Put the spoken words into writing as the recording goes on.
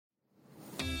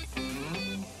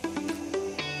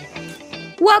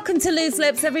Welcome to Loose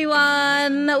Lips,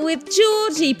 everyone, with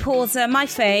Georgie Porter, my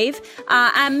fave,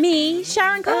 and me,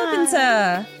 Sharon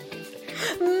Carpenter.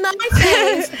 My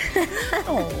fave.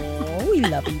 Oh, we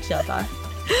love each other.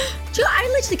 I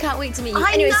literally can't wait to meet you.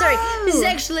 I Anyway, know. sorry. This is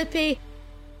Extra Lippy.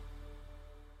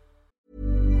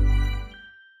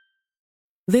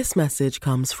 This message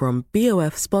comes from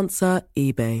BOF sponsor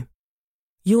eBay.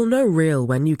 You'll know real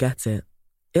when you get it.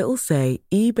 It'll say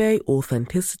eBay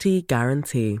Authenticity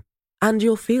Guarantee. And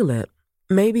you'll feel it.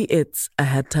 Maybe it's a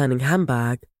head-turning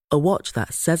handbag, a watch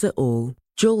that says it all,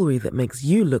 jewelry that makes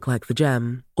you look like the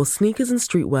gem, or sneakers and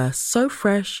streetwear so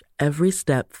fresh every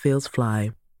step feels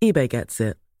fly. eBay gets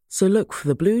it. So look for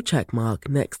the blue check mark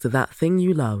next to that thing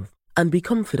you love and be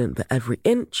confident that every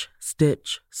inch,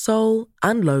 stitch, sole,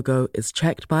 and logo is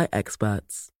checked by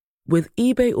experts. With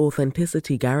eBay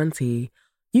Authenticity Guarantee,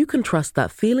 you can trust that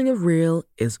feeling of real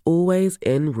is always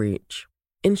in reach.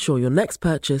 Ensure your next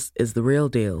purchase is the real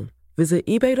deal. Visit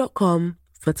eBay.com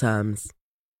for terms.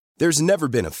 There's never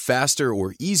been a faster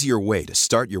or easier way to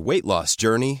start your weight loss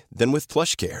journey than with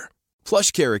PlushCare.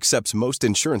 PlushCare accepts most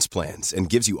insurance plans and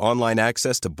gives you online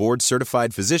access to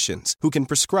board-certified physicians who can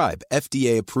prescribe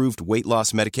FDA-approved weight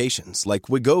loss medications like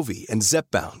Wegovy and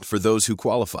Zepbound for those who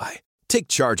qualify. Take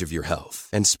charge of your health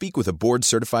and speak with a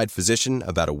board-certified physician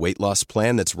about a weight loss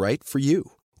plan that's right for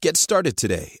you. Get started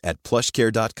today at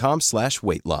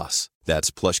plushcare.com/weight loss. That's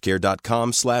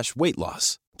plushcare.com/weight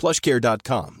loss.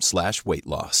 plushcare.com/weight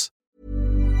loss.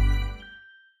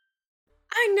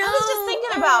 I know. I was just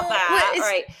thinking about that, What,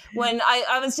 right? When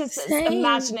I was just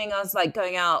imagining us like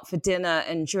going out for dinner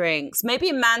and drinks, maybe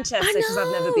in Manchester because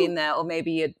I've never been there, or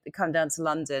maybe you'd come down to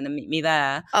London and meet me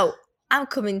there. Oh, I'm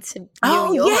coming to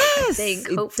New York, yes, I think,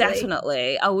 hopefully.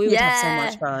 definitely. Oh, we would have so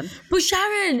much fun. But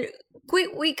Sharon,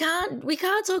 we can't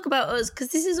talk about us because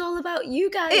this is all about you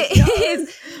guys.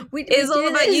 It's all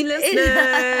about you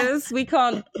listeners. We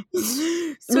can't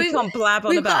blab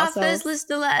on about ourselves. Our first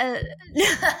listener letter.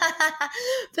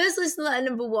 First listener letter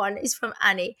number 1 is from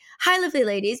Annie. Hi, lovely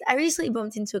ladies. I recently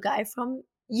bumped into a guy from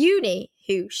uni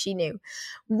who she knew.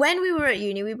 When we were at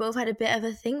uni, we both had a bit of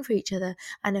a thing for each other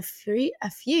and a few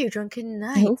drunken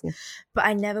nights. But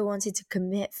I never wanted to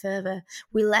commit further.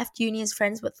 We left uni as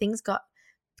friends, but things got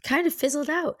kind of fizzled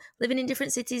out, living in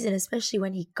different cities, and especially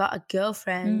when he got a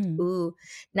girlfriend. Ooh.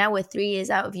 Now we're 3 years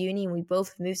out of uni and we both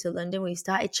have moved to London. We've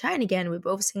started chatting again. We're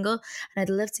both single and I'd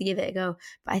love to give it a go.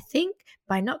 But I think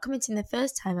by not committing the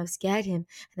first time, I've scared him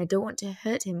and I don't want to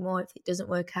hurt him more if it doesn't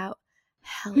work out.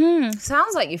 Help.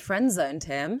 Sounds like you friend zoned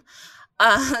him,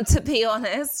 to be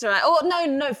honest, right? Oh,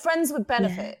 no, friends with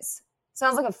benefits.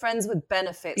 Sounds like a friends with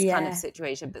benefits kind of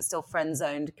situation, but still friend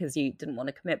zoned because you didn't want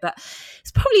to commit. But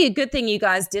it's probably a good thing you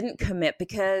guys didn't commit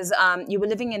because you were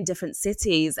living in different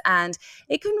cities and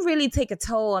it can really take a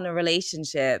toll on a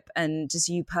relationship and just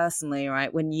you personally,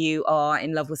 right? When you are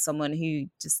in love with someone who you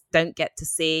just don't get to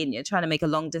see and you're trying to make a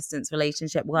long distance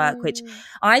relationship work, which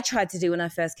I tried to do when I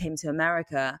first came to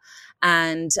America.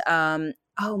 And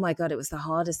oh my God, it was the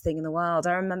hardest thing in the world.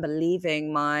 I remember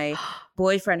leaving my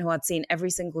boyfriend who I'd seen every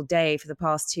single day for the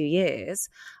past 2 years,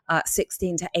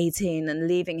 16 to 18, and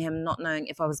leaving him not knowing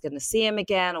if I was going to see him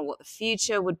again or what the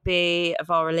future would be of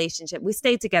our relationship. We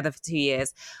stayed together for 2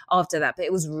 years after that, but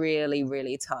it was really,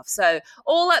 really tough. So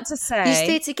all that to say... You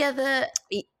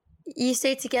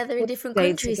stayed together in different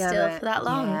countries still for that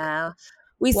long? Yeah.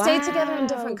 We stayed together in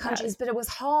different countries, but it was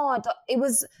hard. It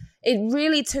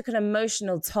really took an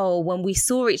emotional toll when we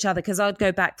saw each other because I'd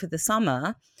go back for the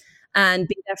summer and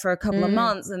be there for a couple of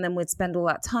months and then we'd spend all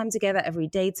that time together, every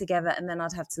day together, and then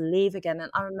I'd have to leave again.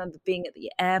 And I remember being at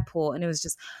the airport and it was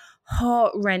just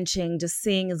heart-wrenching just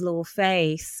seeing his little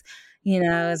face, you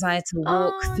know, as I had to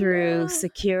walk through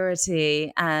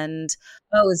security and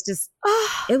it was just,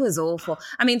 it was awful.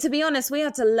 I mean, to be honest, we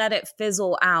had to let it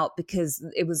fizzle out because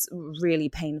it was a really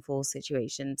painful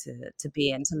situation to be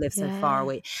in, to live so far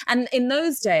away. And in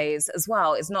those days as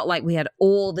well, it's not like we had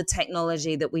all the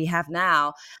technology that we have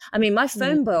now. I mean, my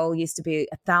phone bill used to be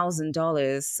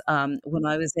 $1,000 when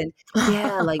I was in,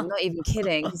 like not even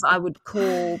kidding, because I would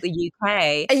call the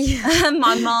UK and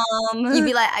my mom. You'd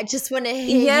be like, I just want to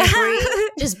hear you breathe.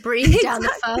 Just breathe down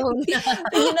the phone.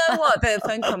 You know what? The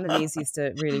phone companies used to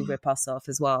really rip us off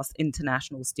as well,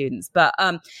 international students. But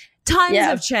times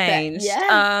have changed.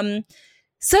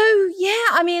 So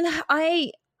I mean,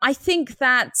 I think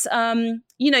that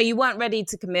you know, you weren't ready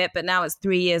to commit, but now it's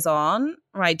 3 years on,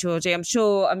 right, Georgie? I'm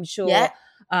sure.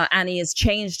 Annie has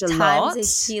changed a lot.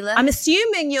 I'm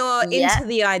assuming you're into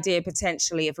the idea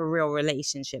potentially of a real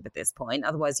relationship at this point.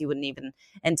 Otherwise, you wouldn't even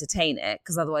entertain it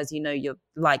because otherwise, you know, you're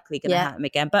likely going to have him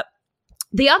again. But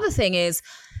the other thing is,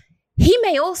 he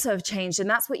may also have changed. And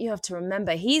that's what you have to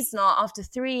remember. He's not, after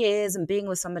 3 years and being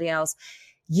with somebody else,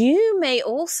 you may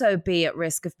also be at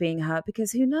risk of being hurt,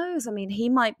 because who knows? I mean, he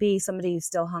might be somebody who's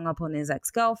still hung up on his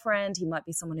ex-girlfriend. He might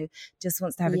be someone who just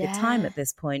wants to have a good time at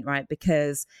this point, right?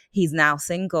 Because he's now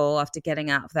single after getting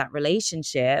out of that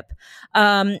relationship.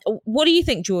 What do you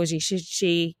think, Georgie? Should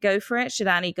she go for it? Should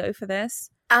Annie go for this?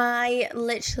 I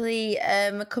literally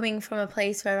am coming from a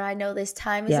place where I know this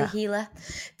time is a healer.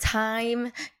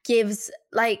 Time gives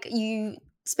you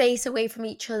space away from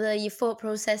each other, your thought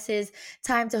processes,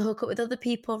 time to hook up with other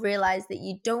people, realize that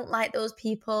you don't like those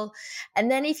people. And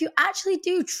then if you actually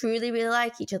do truly really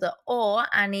like each other, or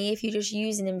Annie, if you're just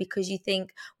using him because you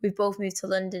think we've both moved to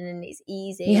London and it's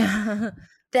easy,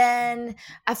 then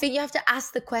I think you have to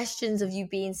ask the questions of you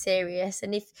being serious.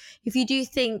 And if you do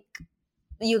think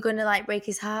you're going to break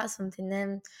his heart or something,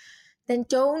 then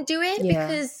don't do it,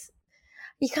 because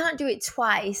you can't do it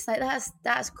twice.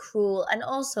 That's cruel. And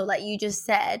also, like you just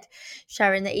said,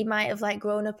 Sharon, that he might have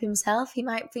grown up himself. He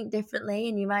might think differently,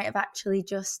 and you might have actually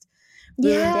just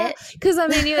ruined it. Because I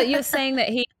mean, you're saying that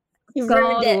he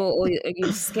ruined it, or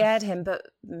you scared him, but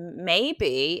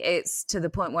maybe it's to the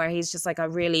point where he's just I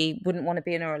really wouldn't want to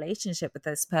be in a relationship with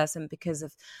this person because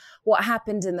of what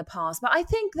happened in the past. But I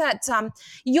think that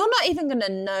you're not even going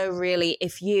to know really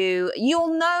if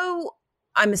you'll know.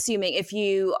 I'm assuming if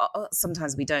you,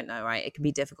 sometimes we don't know, right? It can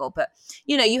be difficult, but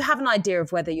you have an idea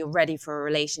of whether you're ready for a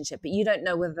relationship, but you don't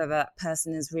know whether that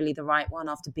person is really the right one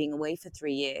after being away for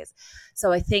 3 years.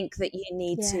 So I think that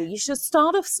you should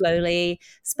start off slowly,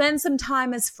 spend some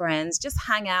time as friends, just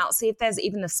hang out, see if there's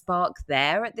even a spark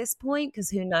there at this point, because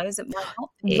who knows, it might not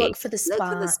be. Look for the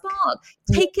spark.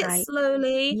 Take it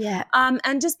slowly,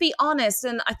 and just be honest.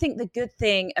 And I think the good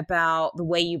thing about the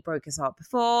way you broke his heart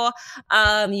before,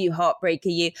 you heartbreak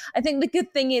you. I think the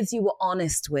good thing is you were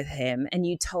honest with him and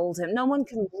you told him. No one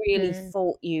can really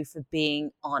fault you for being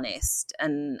honest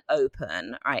and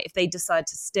open, right? If they decide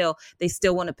to they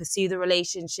still want to pursue the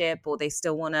relationship, or they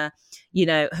still want to,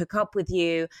 hook up with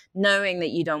you, knowing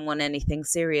that you don't want anything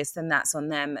serious, then that's on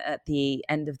them at the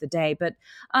end of the day. But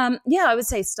I would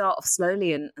say start off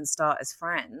slowly and start as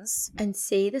friends. And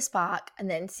see the spark, and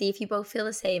then see if you both feel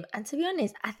the same. And to be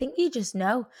honest, I think you just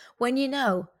know. When you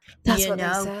know, that's what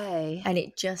they say. And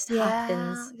it just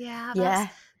happens.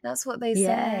 That's what they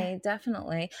say,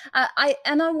 definitely. I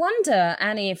wonder,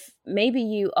 Annie, if maybe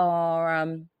you are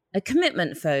a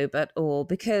commitment phobe at all,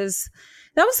 because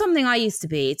that was something I used to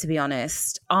be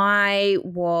honest. I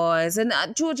was, and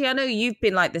Georgie, I know you've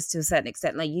been like this to a certain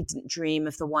extent. You didn't dream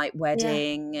of the white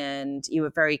wedding, and you were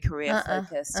very career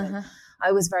focused. And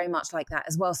I was very much like that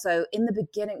as well. So in the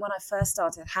beginning, when I first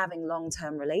started having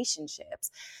long-term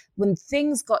relationships, when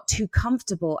things got too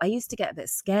comfortable, I used to get a bit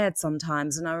scared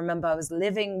sometimes. And I remember I was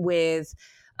living with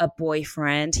a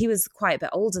boyfriend. He was quite a bit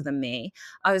older than me.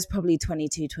 I was probably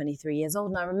 22, 23 years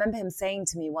old. And I remember him saying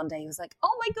to me one day, he was like,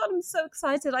 "Oh my God, I'm so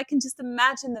excited. I can just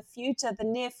imagine the future, the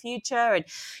near future. And,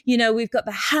 we've got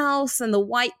the house and the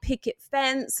white picket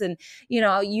fence. And,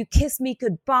 you kiss me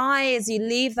goodbye as you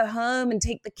leave the home and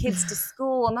take the kids to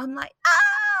school." And I'm like,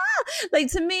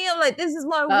 to me, I'm like, this is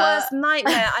my worst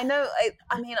nightmare. I know.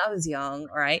 I was young,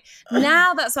 right?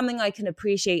 Now that's something I can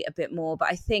appreciate a bit more. But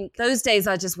I think those days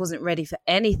I just wasn't ready for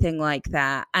anything like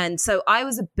that. And so I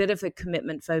was a bit of a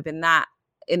commitment phobe in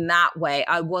that way.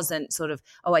 I wasn't sort of,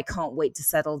 I can't wait to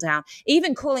settle down.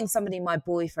 Even calling somebody my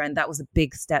boyfriend, that was a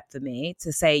big step for me,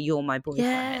 to say you're my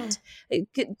boyfriend.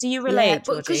 Do you relate,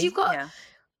 Georgie? Because you've got,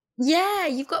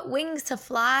 you've got wings to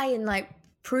fly and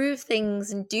prove things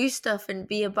and do stuff and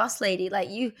be a boss lady.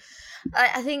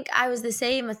 I think I was the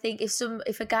same. I think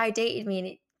if a guy dated me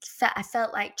and I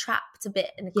felt trapped a bit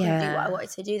and I couldn't do what I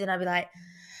wanted to do, then I'd be like,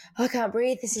 I can't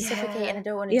breathe, this is suffocating, I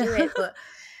don't want to do it. But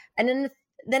and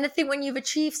then I think when you've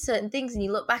achieved certain things and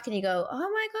you look back and you go, oh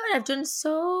my God, I've done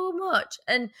so much.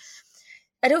 And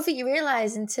I don't think you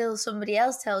realize until somebody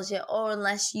else tells you, or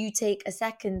unless you take a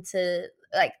second to,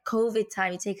 COVID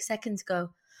time, you take a second to go,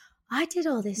 I did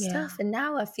all this stuff, and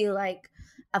now I feel like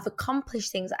I've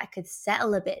accomplished things. I could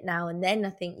settle a bit now. And then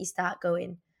I think you start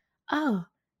going, oh,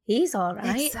 he's all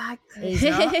right. Exactly. He's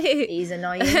not. He's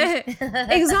annoying.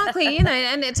 Exactly.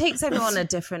 And it takes everyone a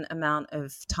different amount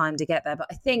of time to get there. But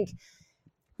I think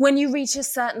when you reach a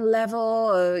certain level,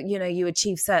 or, you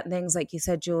achieve certain things, like you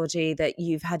said, Georgie, that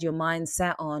you've had your mind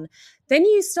set on, then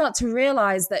you start to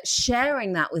realize that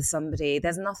sharing that with somebody,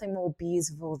 there's nothing more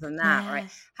beautiful than that, right?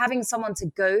 Having someone to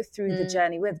go through the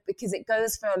journey with, because it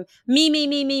goes from me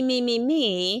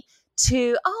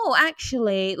to,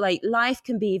 actually, like, life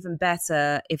can be even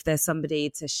better if there's somebody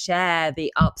to share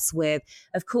the ups with.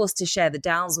 Of course, to share the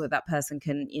downs with, that person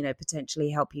can, potentially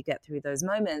help you get through those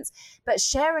moments. But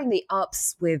sharing the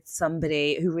ups with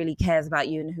somebody who really cares about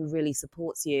you and who really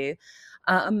supports you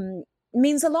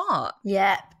means a lot.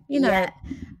 Yeah. And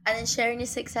then sharing your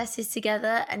successes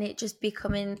together and it just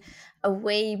becoming a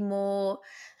way more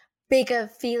bigger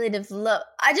feeling of love.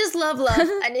 I just love love.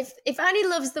 And if Annie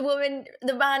loves the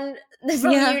man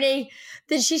from uni,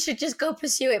 then she should just go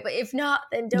pursue it. But if not,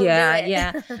 then don't do it.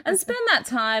 Yeah. And spend that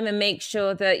time and make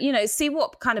sure that, see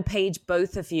what kind of page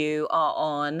both of you are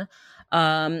on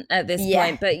at this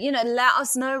point. But, let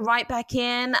us know, write back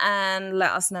in and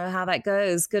let us know how that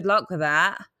goes. Good luck with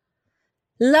that.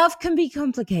 Love can be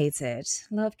complicated.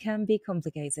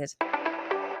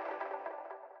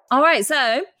 All right,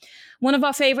 so one of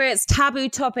our favorites, taboo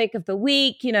topic of the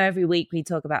week. Every week we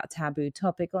talk about a taboo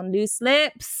topic on Loose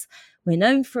Lips. We're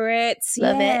known for it.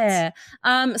 Love it.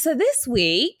 So this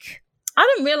week,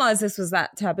 I didn't realize this was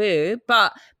that taboo,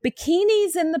 but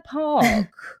bikinis in the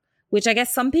park, which I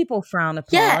guess some people frown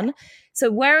upon. Yeah. So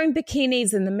wearing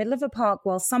bikinis in the middle of a park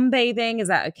while sunbathing, is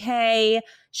that okay?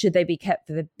 Should they be kept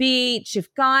for the beach?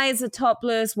 If guys are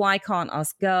topless, why can't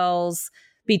us girls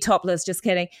be topless? Just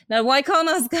kidding. No, why can't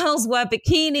us girls wear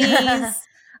bikinis?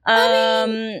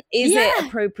 Is it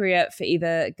appropriate for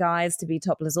either guys to be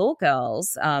topless or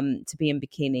girls to be in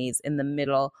bikinis in the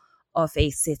middle of a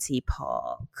city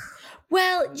park?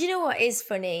 Well, you know what is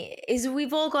funny is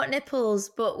we've all got nipples,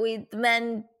 but the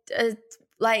men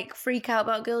freak out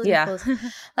about girls' nipples.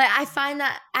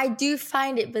 I do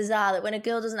find it bizarre that when a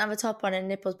girl doesn't have a top on and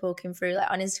nipples poking through, like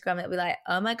on Instagram, it'll be like,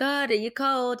 oh my God, are you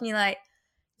cold? And you're like,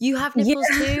 you have nipples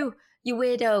too, you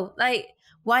weirdo. Like,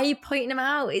 why are you pointing them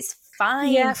out? It's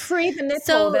fine. Yeah, free the nipple.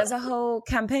 So, there's a whole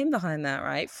campaign behind that,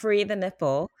 right? Free the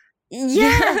nipple.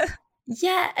 Yeah.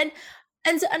 Yeah.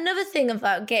 And so another thing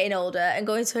about getting older and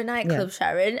going to a nightclub,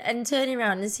 Sharon, and turning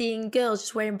around and seeing girls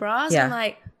just wearing bras. I'm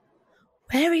like,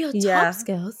 where are your tops,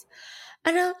 girls?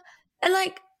 And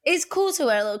it's cool to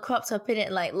wear a little crop top in it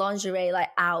and like lingerie, like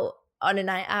out on a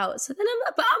night out. So then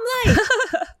I'm like,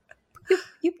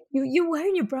 you're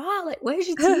wearing your bra. Like, where's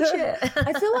your t-shirt?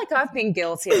 I feel like I've been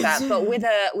guilty of that, but with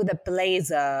a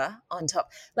blazer on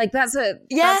top. Like that's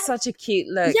such a cute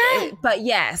look. Yeah. But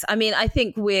yes, I mean, I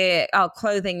think our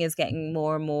clothing is getting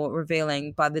more and more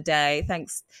revealing by the day. Thank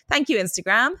you,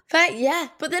 Instagram.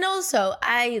 But then also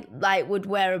I would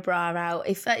wear a bra out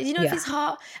if if it's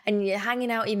hot and you're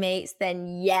hanging out with your mates,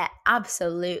 then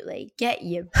absolutely get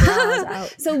your bras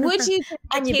out. So would you do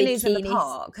bikinis in the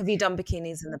park? Have you done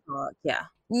bikinis in the park?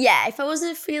 Yeah, if I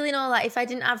wasn't feeling all if I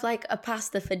didn't have like a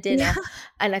pasta for dinner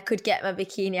and I could get my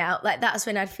bikini out, like that's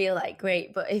when I'd feel like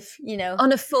great. But if,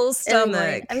 on a full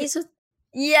stomach. I mean,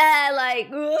 maybe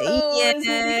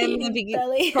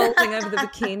folding over the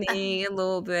bikini a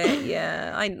little bit.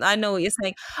 Yeah, I know what you're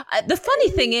saying. The funny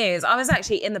thing is, I was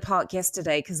actually in the park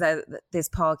yesterday because this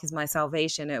park is my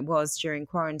salvation. It was during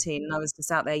quarantine, and I was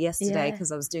just out there yesterday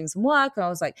because I was doing some work. I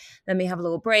was like, let me have a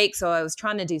little break. So I was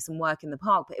trying to do some work in the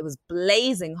park, but it was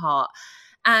blazing hot.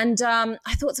 And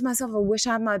I thought to myself, I wish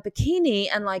I had my bikini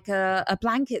and like a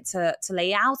blanket to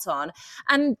lay out on.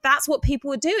 And that's what people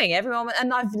were doing. Everyone,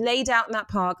 and I've laid out in that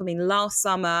park. I mean, last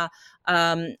summer,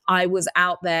 I was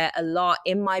out there a lot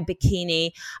in my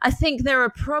bikini. I think there are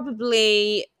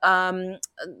probably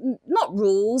not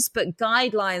rules, but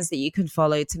guidelines that you can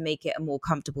follow to make it a more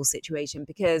comfortable situation,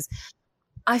 because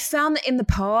I found that in the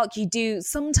park, you do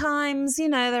sometimes,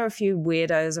 there are a few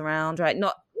weirdos around, right?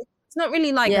 It's not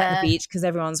really like at the beach because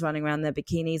everyone's running around in their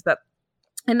bikinis, but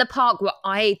in the park, what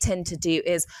I tend to do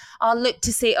is I'll look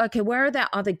to see, okay, where are there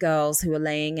other girls who are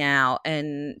laying out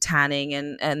and tanning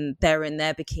and they're in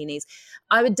their bikinis?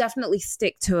 I would definitely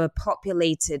stick to a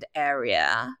populated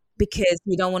area, because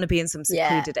you don't want to be in some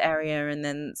secluded area and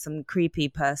then some creepy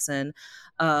person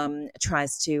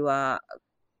tries to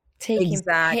taking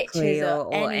pictures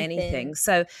or anything.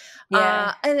 So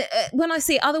and when I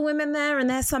see other women there and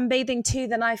they're sunbathing too,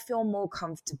 then I feel more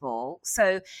comfortable.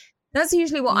 So that's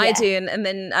usually what I do. And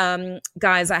then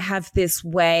guys, I have this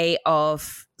way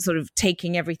of sort of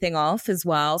taking everything off as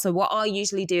well. So what I'll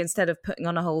usually do, instead of putting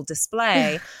on a whole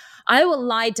display, I will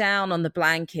lie down on the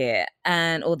blanket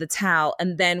or the towel,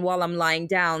 and then while I'm lying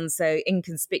down, so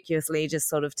inconspicuously just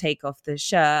sort of take off the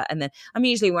shirt, and then I'm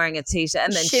usually wearing a t-shirt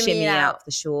and then shimmy out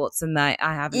the shorts, and I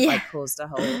haven't caused a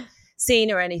whole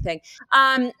scene or anything.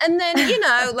 And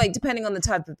then, like depending on the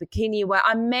type of bikini you wear,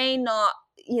 I may not,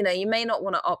 you may not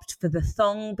want to opt for the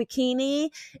thong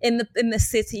bikini in the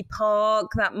city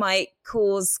park. That might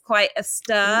cause quite a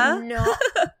stir.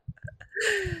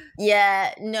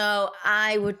 Yeah, no,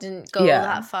 I wouldn't go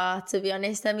that far, to be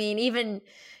honest. I mean, even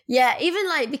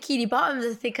like bikini bottoms,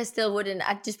 I think I still wouldn't.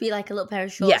 I'd just be like a little pair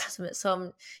of shorts or something,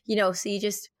 so you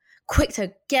just quick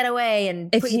to get away and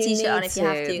put your t-shirt on if you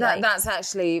have to. That's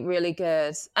actually really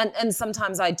good. And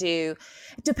sometimes I do,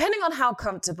 depending on how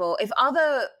comfortable. If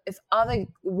other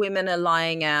women are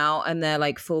lying out and they're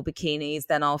like full bikinis,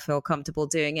 then I'll feel comfortable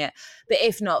doing it. But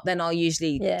if not, then I'll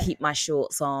usually keep my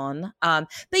shorts on. But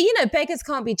beggars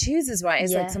can't be choosers, right?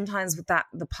 It's like sometimes with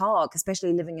the park,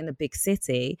 especially living in a big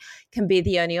city, can be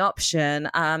the only option.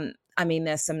 I mean,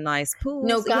 there's some nice pools.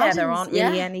 No gardens. There aren't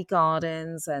really any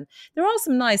gardens. And there are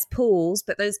some nice pools,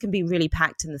 but those can be really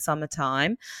packed in the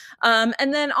summertime.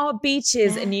 And then our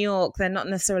beaches in New York, they're not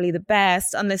necessarily the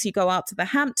best unless you go out to the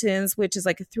Hamptons, which is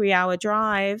like a 3-hour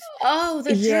drive. Oh,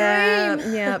 the dream.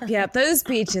 Yeah. Those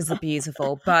beaches are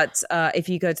beautiful. But if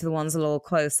you go to the ones a little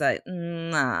closer,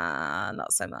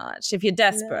 not so much. If you're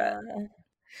desperate. No.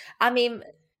 I mean...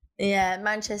 Yeah,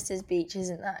 Manchester's beach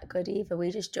isn't that good either. We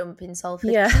just jump in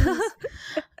Salford. Yeah.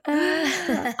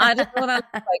 I don't know what I look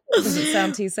like. It doesn't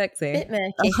sound too sexy. Bit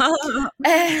murky.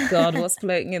 God, what's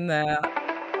floating in there?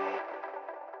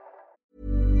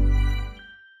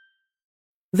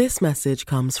 This message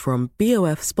comes from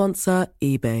BOF sponsor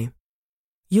eBay.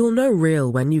 You'll know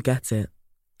real when you get it.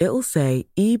 It'll say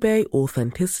eBay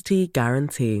Authenticity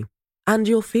Guarantee. And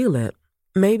you'll feel it.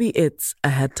 Maybe it's a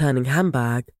head-turning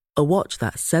handbag, a watch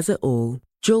that says it all,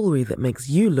 jewelry that makes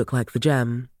you look like the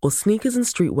gem, or sneakers and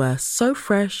streetwear so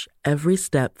fresh every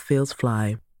step feels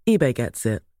fly. eBay gets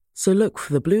it. So look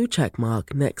for the blue check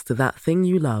mark next to that thing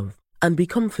you love and be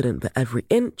confident that every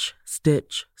inch,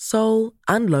 stitch, sole,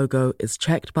 and logo is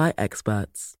checked by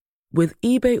experts. With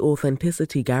eBay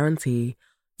Authenticity Guarantee,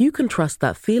 you can trust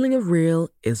that feeling of real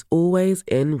is always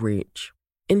in reach.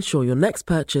 Ensure your next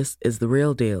purchase is the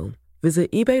real deal.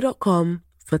 Visit ebay.com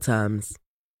for terms.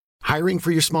 Hiring for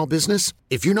your small business?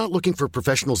 If you're not looking for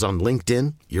professionals on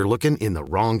LinkedIn, you're looking in the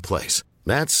wrong place.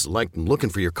 That's like looking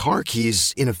for your car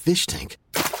keys in a fish tank.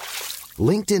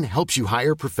 LinkedIn helps you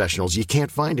hire professionals you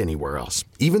can't find anywhere else,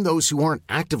 even those who aren't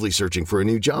actively searching for a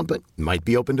new job but might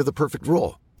be open to the perfect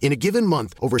role. In a given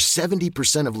month, over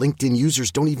 70% of LinkedIn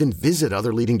users don't even visit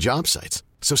other leading job sites.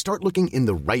 So start looking in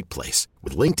the right place.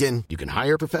 With LinkedIn, you can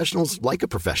hire professionals like a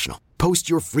professional. Post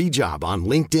your free job on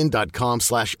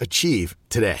linkedin.com/achieve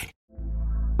today.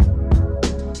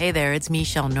 Hey there, it's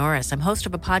Michelle Norris. I'm host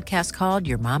of a podcast called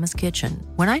Your Mama's Kitchen.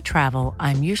 When I travel,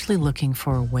 I'm usually looking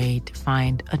for a way to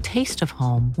find a taste of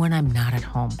home when I'm not at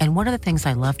home. And one of the things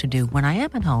I love to do when I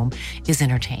am at home is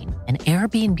entertain. And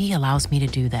Airbnb allows me to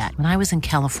do that. When I was in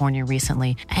California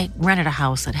recently, I rented a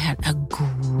house that had a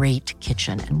great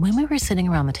kitchen. And when we were sitting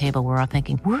around the table, we're all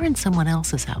thinking, we're in someone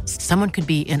else's house. Someone could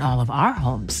be in all of our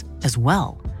homes as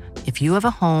well. If you have a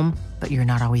home, but you're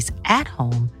not always at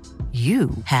home,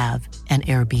 you have an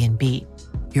Airbnb.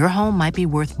 Your home might be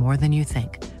worth more than you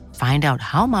think. Find out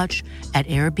how much at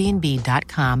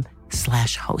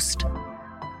airbnb.com/host.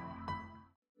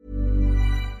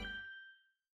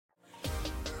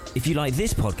 If you like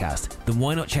this podcast, then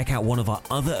why not check out one of our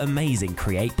other amazing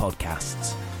Create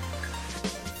podcasts?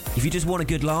 If you just want a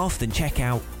good laugh, then check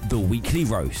out The Weekly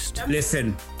Roast.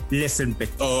 Listen, bitch.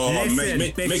 Oh, listen,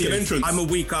 make an entrance. I'm a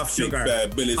week off sugar.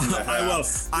 Billy's in the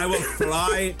house. I will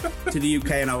fly to the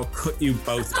UK and I will cut you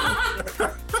both out.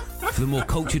 For the more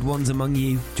cultured ones among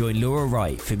you, join Laura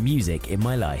Wright for Music in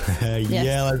My Life.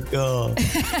 Yeah, let's go.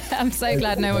 I'm so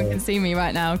glad no one can see me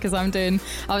right now because I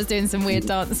was doing some weird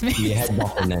dance moves. Your head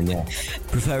bopping then, yeah.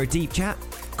 Prefer a deep chat?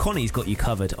 Connie's got you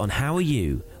covered on How Are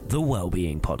You, the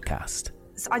Wellbeing Podcast.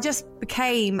 I just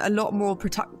became a lot more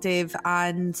productive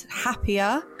and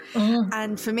happier.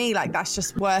 And for me, that's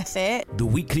just worth it. The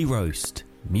Weekly Roast,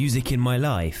 Music in My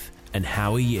Life, and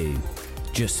How Are You?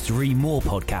 Just 3 more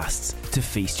podcasts to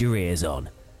feast your ears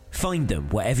on. Find them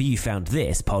wherever you found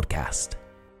this podcast.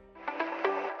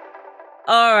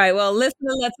 All right, well,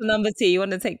 listener letter number 2. You want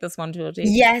to take this one, Georgie?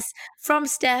 Yes, from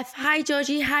Steph. Hi,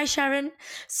 Georgie. Hi, Sharon.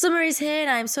 Summer is here and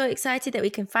I am so excited that we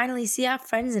can finally see our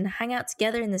friends and hang out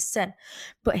together in the sun.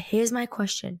 But here's my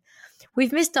question.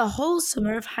 We've missed a whole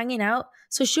summer of hanging out,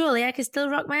 so surely I can still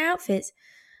rock my outfits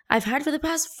I've had for the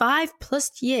past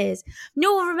 5+ years.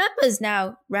 No one remembers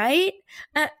now, right?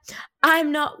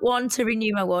 I'm not one to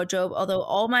renew my wardrobe, although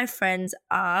all my friends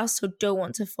are, so don't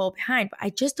want to fall behind. But I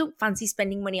just don't fancy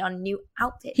spending money on new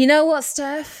outfits. You know what,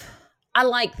 Steph? I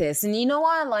like this. And you know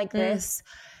why I like this?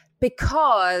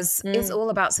 Because it's all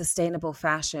about sustainable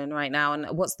fashion right now. And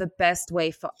what's the best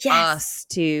way for us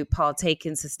to partake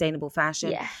in sustainable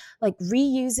fashion? Yeah. Like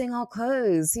reusing our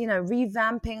clothes,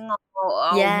 revamping our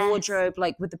wardrobe,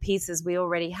 with the pieces we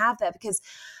already have there. Because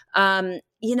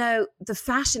You know, the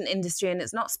fashion industry, and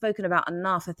it's not spoken about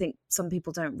enough. I think some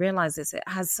people don't realize this.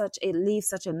 It leaves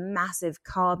such a massive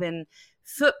carbon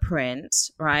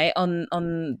footprint, right,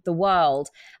 on the world.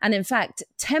 And in fact,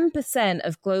 10%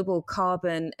 of global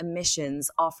carbon emissions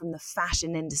are from the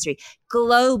fashion industry.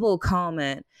 Global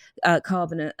carbon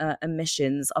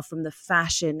emissions are from the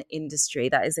fashion industry.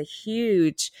 That is a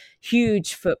huge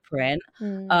footprint.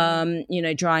 You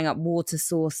know, drying up water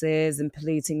sources and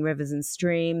polluting rivers and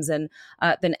streams. And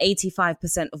then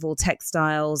 85% of all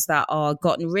textiles that are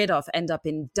gotten rid of end up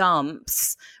in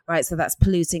dumps, right? So that's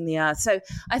polluting the earth. So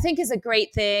I think it's a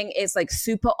great thing. It's like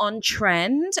super on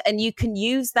trend, and you can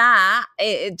use that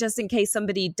just in case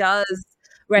somebody does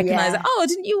recognize it. Oh,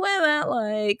 didn't you wear that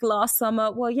like last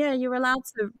summer? Well, yeah, you're allowed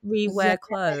to re-wear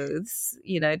clothes,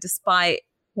 you know, despite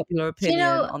popular opinion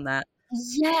on that.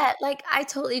 Yeah, like I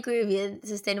totally agree with you.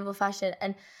 Sustainable fashion,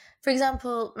 and for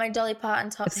example, my Dolly Parton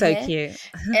top It's so here,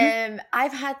 cute.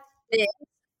 I've had this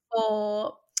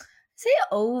for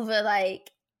over like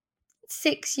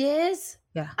 6 years.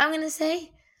 Yeah, I'm gonna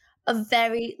say a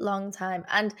very long time,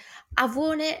 and I've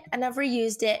worn it and I've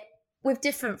reused it with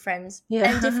different friends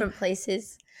and different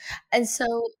places. And so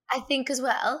I think as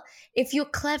well, if you're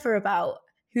clever about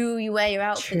who you wear your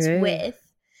outfits with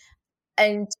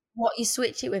and what you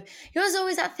switch it with, you know, there's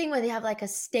always that thing where they have like a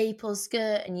staple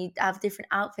skirt and you have different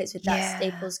outfits with that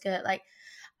staple skirt. Like,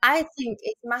 I think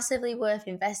it's massively worth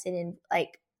investing in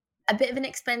like a bit of an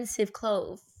expensive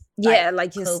clothes.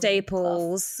 Like your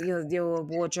staples, your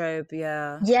wardrobe,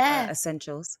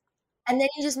 essentials. And then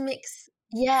you just mix,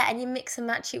 and you mix and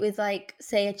match it with like,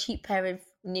 say, a cheap pair of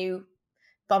new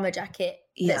bomber jacket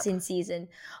that's in season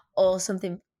or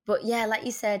something. But yeah, like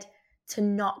you said, to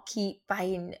not keep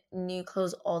buying new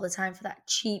clothes all the time for that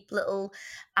cheap little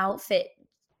outfit.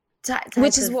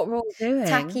 Which is what we're all doing.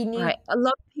 Tacky new. Right. A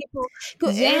lot of people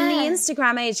in the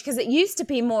Instagram age, because it used to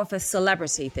be more of a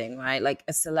celebrity thing, right? Like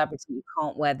a celebrity, you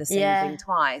can't wear the same thing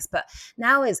twice. But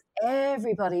now it's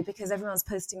everybody, because everyone's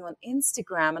posting on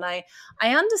Instagram. And I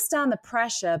understand the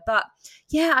pressure. But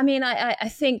yeah, I mean, I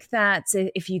think that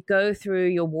if you go through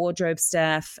your wardrobe,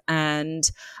 Steph, and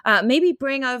maybe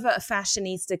bring over a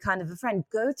fashionista kind of a friend,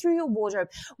 go through your wardrobe.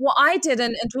 What I did,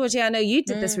 and Georgie, I know you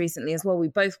did this recently as well. We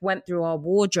both went through our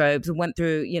wardrobe and went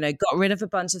through, you know, got rid of a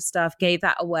bunch of stuff, gave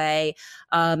that away,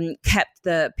 kept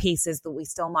the pieces that we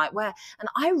still might wear. And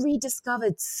I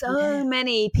rediscovered so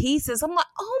many pieces. I'm like,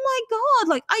 oh my God,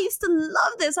 like I used to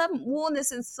love this. I haven't worn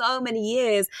this in so many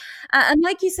years. And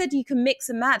like you said, you can mix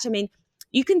and match. I mean,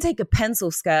 you can take a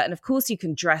pencil skirt and of course you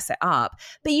can dress it up,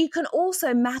 but you can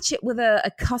also match it with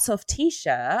a cut-off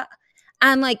t-shirt.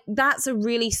 And like, that's a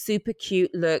really super cute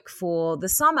look for the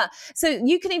summer. So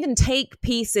you can even take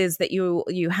pieces that you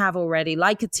have already,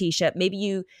 like a t-shirt, maybe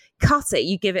you cut it,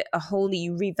 you give it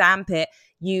you revamp it,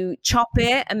 you chop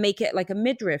it and make it like a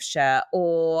midriff shirt,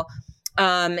 or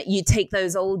you take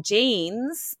those old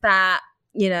jeans that,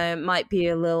 you know, might be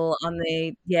a little on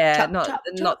the,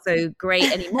 not so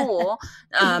great anymore,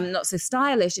 not so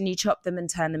stylish, and you chop them and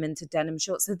turn them into denim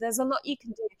shorts. So there's a lot you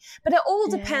can do. But it all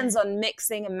depends on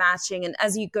mixing and matching. And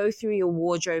as you go through your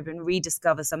wardrobe and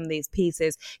rediscover some of these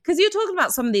pieces, because you're talking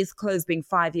about some of these clothes being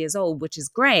 5 years old, which is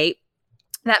great.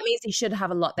 That means you should have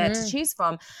a lot there to choose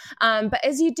from. But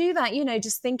as you do that, you know,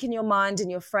 just think in your mind, and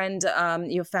your friend,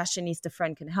 your fashionista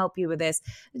friend can help you with this.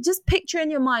 Just picture in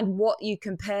your mind what you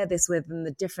compare this with and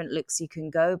the different looks you can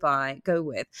go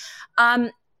with.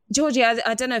 Georgie,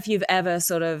 I don't know if you've ever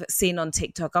sort of seen on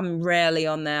TikTok. I'm rarely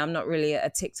on there. I'm not really a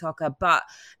TikToker, but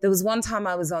there was one time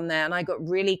I was on there and I got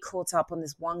really caught up on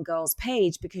this one girl's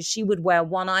page because she would wear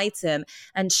one item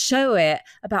and show it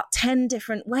about 10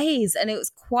 different ways. And it was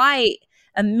quite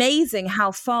amazing how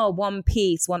far one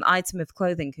item of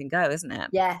clothing can go, isn't it?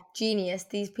 Yeah, genius.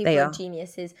 These people are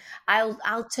geniuses.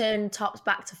 I'll turn tops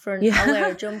back to front. I'll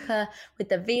wear a jumper with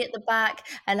the V at the back,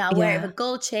 and I'll wear it with a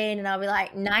gold chain, and I'll be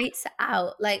like, nights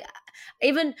out. Like,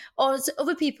 even, or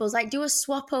other people's, like, do a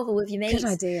swap over with your mates.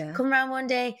 Good idea. Come around one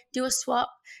day, do a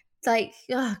swap. Like,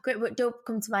 great, but don't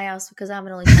come to my house because I'm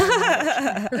an only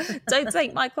child. Don't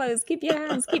take my clothes. Keep your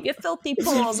hands, keep your filthy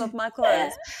paws off my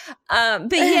clothes.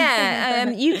 But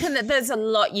yeah, you can. There's a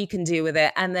lot you can do with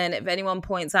it. And then if anyone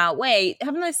points out, wait,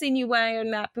 haven't I seen you wearing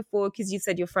that before? Because you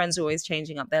said your friends are always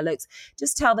changing up their looks.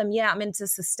 Just tell them, yeah, I'm into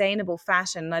sustainable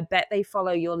fashion. And I bet they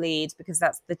follow your lead because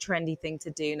that's the trendy thing to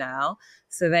do now.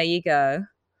 So there you go.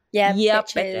 Yeah, yep,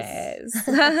 bitches.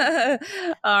 it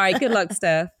is. All right, good luck,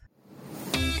 Steph.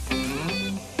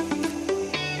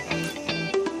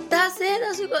 That's it.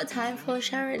 else we've got time for,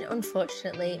 Sharon.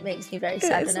 Unfortunately, it makes me very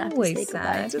sad. It's always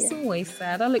sad. It's always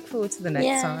sad. I look forward to the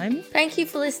next time. Thank you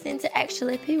for listening to Extra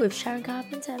Lippy with Sharon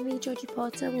Carpenter and me, Georgie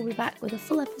Porter. We'll be back with a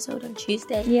full episode on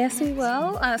Tuesday. Yes, we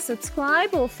will.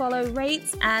 Subscribe or follow,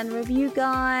 rate and review,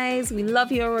 guys. We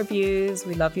love your reviews.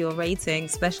 We love your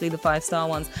ratings, especially the 5-star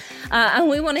ones. And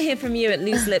we want to hear from you at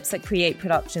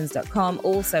looselips@createproductions.com,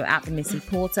 also at the Missy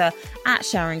Porter, at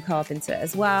Sharon Carpenter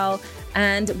as well.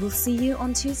 And we'll see you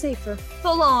on Tuesday for a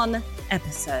full-on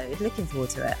episode. Looking forward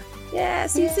to it. Yeah,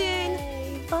 see you soon.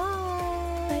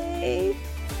 Bye.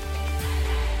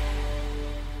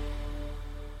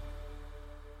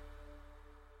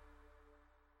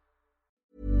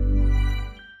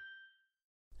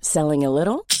 Selling a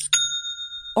little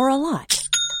or a lot?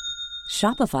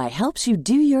 Shopify helps you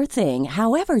do your thing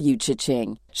however you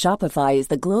cha-ching. Shopify is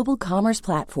the global commerce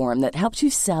platform that helps you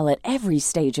sell at every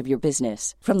stage of your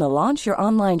business. From the launch your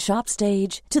online shop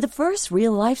stage to the first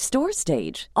real-life store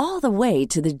stage, all the way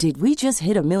to the did we just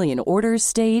hit a million orders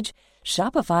stage.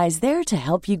 Shopify is there to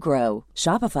help you grow.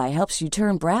 Shopify helps you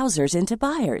turn browsers into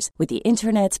buyers with the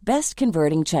internet's best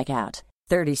converting checkout.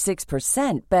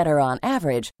 36% better on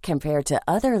average compared to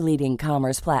other leading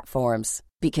commerce platforms.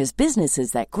 Because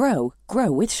businesses that grow,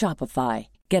 grow with Shopify.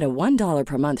 Get a $1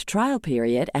 per month trial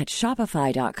period at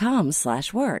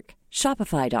shopify.com/work.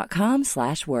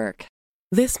 Shopify.com/work.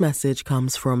 This message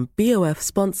comes from BOF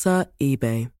sponsor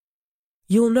eBay.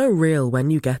 You'll know real when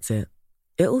you get it.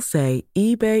 It'll say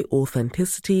eBay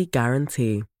Authenticity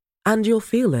Guarantee. And you'll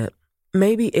feel it.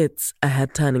 Maybe it's a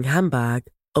head-turning handbag,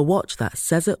 a watch that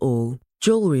says it all,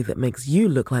 jewelry that makes you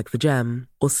look like the gem,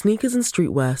 or sneakers and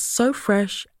streetwear so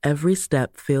fresh every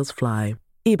step feels fly.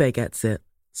 eBay gets it.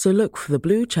 So look for the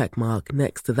blue check mark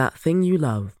next to that thing you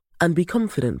love and be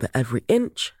confident that every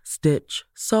inch, stitch,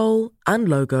 sole, and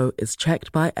logo is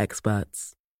checked by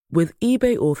experts. With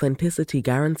eBay Authenticity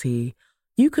Guarantee,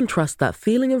 you can trust that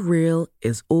feeling of real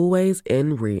is always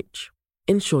in reach.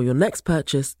 Ensure your next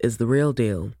purchase is the real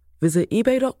deal. Visit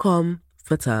ebay.com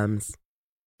for terms.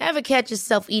 Ever catch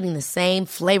yourself eating the same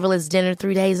flavorless dinner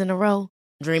 3 days in a row?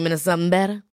 Dreaming of something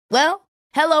better? Well,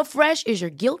 HelloFresh is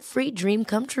your guilt-free dream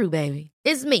come true, baby.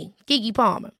 It's me, Keke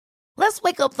Palmer. Let's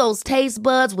wake up those taste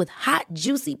buds with hot,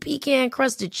 juicy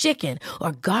pecan-crusted chicken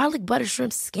or garlic butter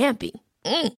shrimp scampi.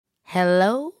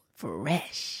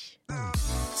 HelloFresh.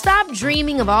 Stop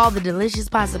dreaming of all the delicious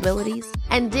possibilities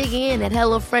and dig in at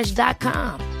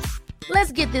HelloFresh.com.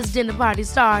 Let's get this dinner party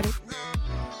started.